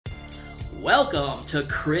Welcome to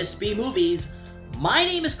Crispy Movies. My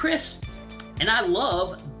name is Chris, and I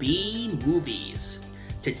love B-movies.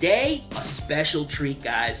 Today, a special treat,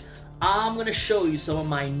 guys. I'm going to show you some of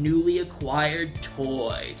my newly acquired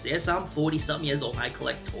toys. Yes, I'm 40-something years old and I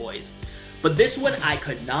collect toys. But this one I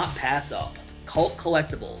could not pass up. Cult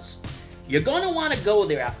Collectibles. You're going to want to go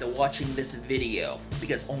there after watching this video,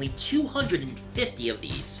 because only 250 of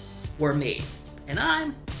these were made. And I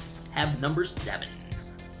have number 7.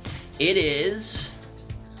 It is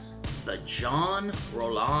the Jean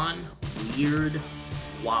Roland Weird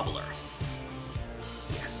Wobbler.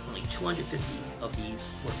 Yes, only 250 of these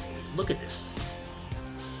were made. Look at this.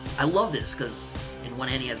 I love this because in one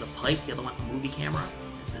hand he has a pipe, the other one a movie camera.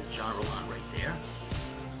 It says Jean Roland right there.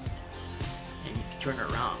 And if you turn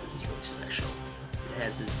it around, this is really special. It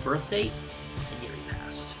has his birth date and year he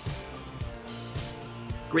passed.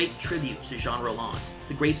 Great tribute to Jean Roland.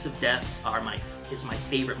 The Grapes of Death is my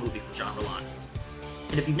favorite movie from Jean Roland.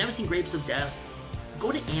 And if you've never seen Grapes of Death,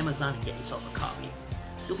 go to Amazon and get yourself a copy.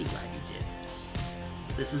 You'll be glad you did.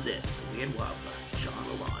 So this is it, the Weird Wobbler, Jean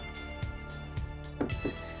Roland.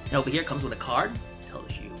 And over here it comes with a card. It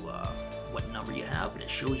tells you what number you have, and it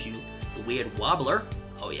shows you the Weird Wobbler.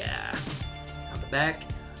 Oh yeah. On the back,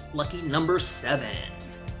 lucky number 7.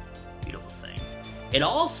 Beautiful thing. It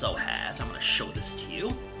also has, I'm going to show this to you,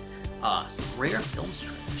 some rare film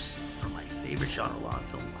strips from my favorite Jean Roland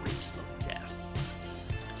film, Grapes of Death.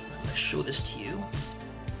 I'm going to show this to you.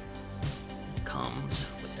 It comes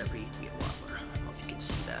with every Weird Wobbler. I don't know if you can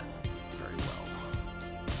see that very well.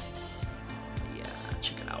 Yeah,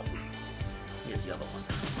 check it out. Here's the other one.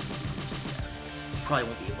 Probably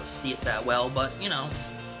won't be able to see it that well, but you know,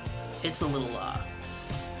 it's a little and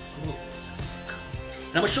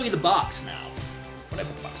I'm going to show you the box now. Where did I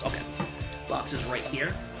put the box? Okay. Box is right here.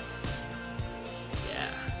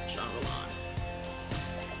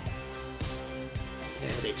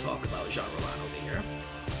 They talk about Jean Roland over here.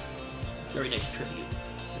 Very nice tribute.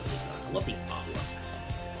 I love the artwork.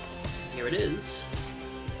 Here it is.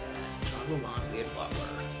 Jean Roland Weird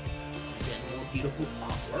Wobbler. Again, more beautiful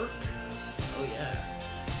artwork. Oh yeah.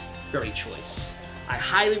 Very choice. I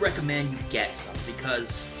highly recommend you get some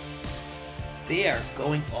because they are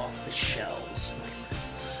going off the shelves, my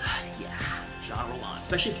friends. Yeah, Jean Roland.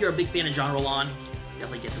 Especially if you're a big fan of Jean Roland,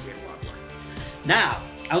 definitely get the Weird Wobbler. Now,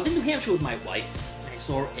 I was in New Hampshire with my wife.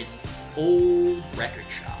 Saw an old record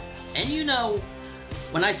shop, and you know,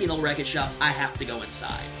 when I see an old record shop, I have to go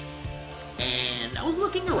inside. And I was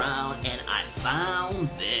looking around, and I found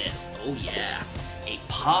this. Oh yeah, a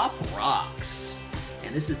Pop Rocks,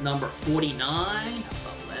 and this is number 49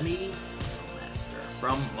 of Lemmy Lester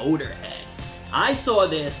from Motorhead. I saw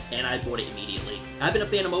this, and I bought it immediately. I've been a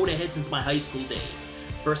fan of Motorhead since my high school days.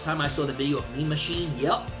 First time I saw the video of Mean Machine,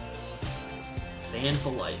 yep, fan for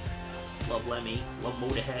life. Love Lemmy, love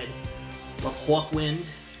Motorhead, love Hawkwind,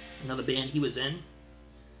 another band he was in.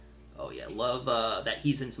 Oh yeah, love that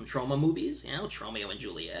he's in some Trauma movies, you know, Romeo and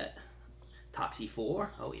Juliet, Toxie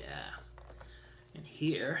 4, oh yeah. And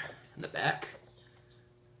here, in the back,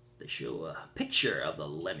 they show a picture of the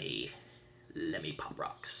Lemmy Pop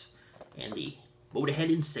Rocks, and the Motorhead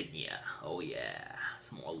insignia, oh yeah,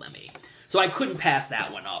 some more Lemmy. So I couldn't pass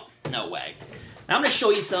that one up, no way. Now I'm going to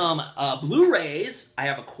show you some Blu-rays I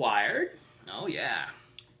have acquired. Oh yeah.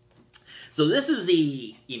 So this is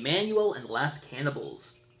the Emmanuel and the Last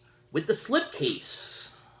Cannibals with the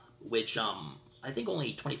slipcase, which I think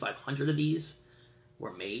only 2,500 of these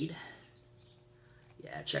were made.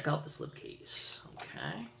 Yeah, check out the slipcase.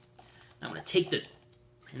 Okay. Now I'm going to take the,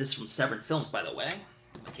 and this is from Severed Films, by the way.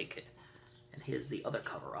 I'm going to take it, and here's the other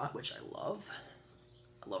cover art, which I love.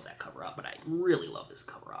 I love that cover art, but I really love this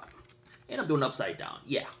cover art. And I'm doing it upside down.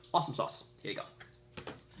 Yeah, awesome sauce. Here you go.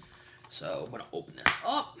 So I'm going to open this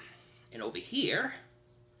up. And over here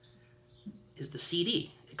is the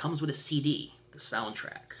CD. It comes with a CD, the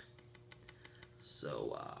soundtrack.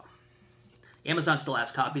 So Amazon still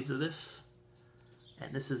has copies of this.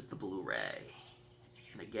 And this is the Blu-ray.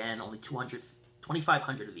 And again, only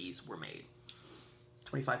 2,500 of these were made.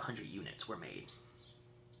 2,500 units were made.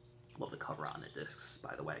 Love the cover on the discs,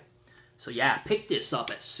 by the way. So yeah, pick this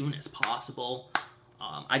up as soon as possible.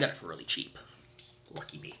 I got it for really cheap.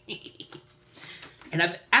 Lucky me. And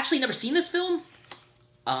I've actually never seen this film.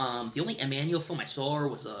 The only Emmanuel film I saw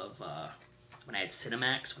was of when I had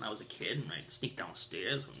Cinemax when I was a kid, and I'd sneak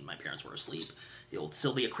downstairs when my parents were asleep. The old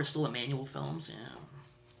Sylvia Crystal Emmanuel films,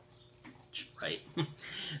 yeah. Right?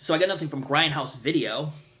 So I got nothing from Grindhouse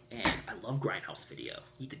Video. And I love Grindhouse Video.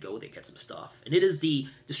 Need to go there, get some stuff. And it is the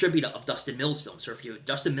distributor of Dustin Mills films. So if you're a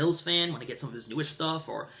Dustin Mills fan, want to get some of his newest stuff,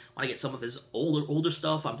 or want to get some of his older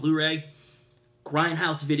stuff on Blu-ray,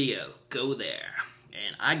 Grindhouse Video. Go there.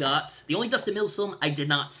 And I got the only Dustin Mills film I did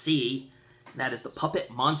not see, and that is the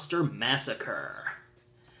Puppet Monster Massacre.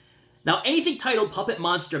 Now, anything titled Puppet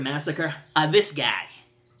Monster Massacre, this guy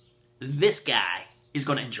is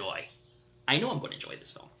going to enjoy. I know I'm going to enjoy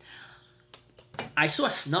this film. I saw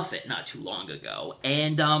Snuff It not too long ago,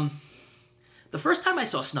 and the first time I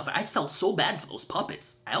saw Snuff It, I felt so bad for those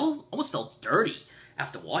puppets. I almost felt dirty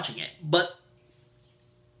after watching it, but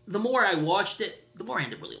the more I watched it, the more I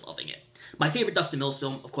ended up really loving it. My favorite Dustin Mills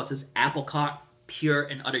film, of course, is Apricot, pure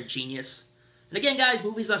and utter genius. And again, guys,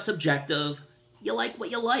 movies are subjective. You like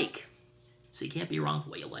what you like. So you can't be wrong for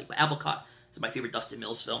what you like. But Apricot is my favorite Dustin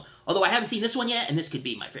Mills film. Although I haven't seen this one yet, and this could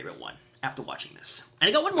be my favorite one after watching this. And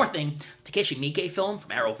I got one more thing. Takeshi Miike film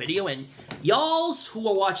from Arrow Video. And y'alls who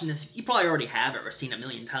are watching this, you probably already have it or seen it a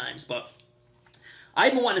million times. But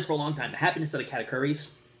I've been wanting this for a long time. The Happiness of the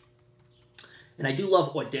Katakuris. And I do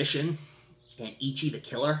love Audition and Ichi the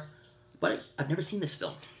Killer. But I've never seen this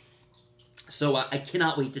film. So I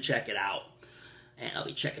cannot wait to check it out. And I'll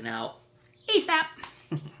be checking out ASAP.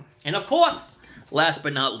 And of course, last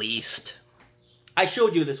but not least, I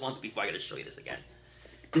showed you this once before. I got to show you this again.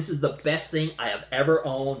 This is the best thing I have ever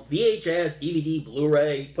owned. VHS, DVD,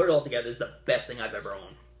 Blu-ray, put it all together. This is the best thing I've ever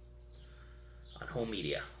owned on home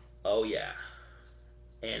media. Oh, yeah.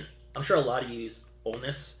 And I'm sure a lot of you own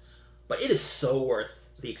this, but it is so worth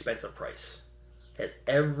the expensive price. It has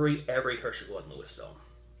every Herschel Gordon Lewis film.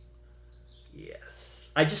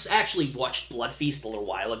 Yes. I just actually watched Blood Feast a little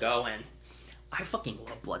while ago, and I fucking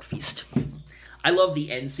love Blood Feast. I love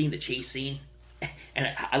the end scene, the chase scene.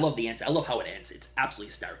 And I love the end. I love how it ends. It's absolutely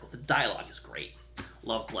hysterical. The dialogue is great.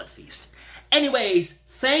 Love Blood Feast. Anyways,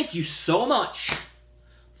 thank you so much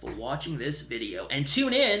for watching this video. And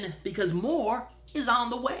tune in, because more is on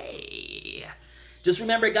the way. Just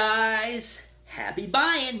remember, guys, happy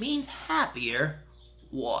buying means happier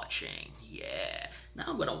watching. Yeah. Now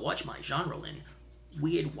I'm going to watch my Genrelin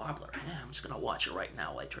Weird Wobbler. I'm just going to watch it right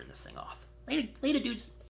now while I turn this thing off. Later dudes.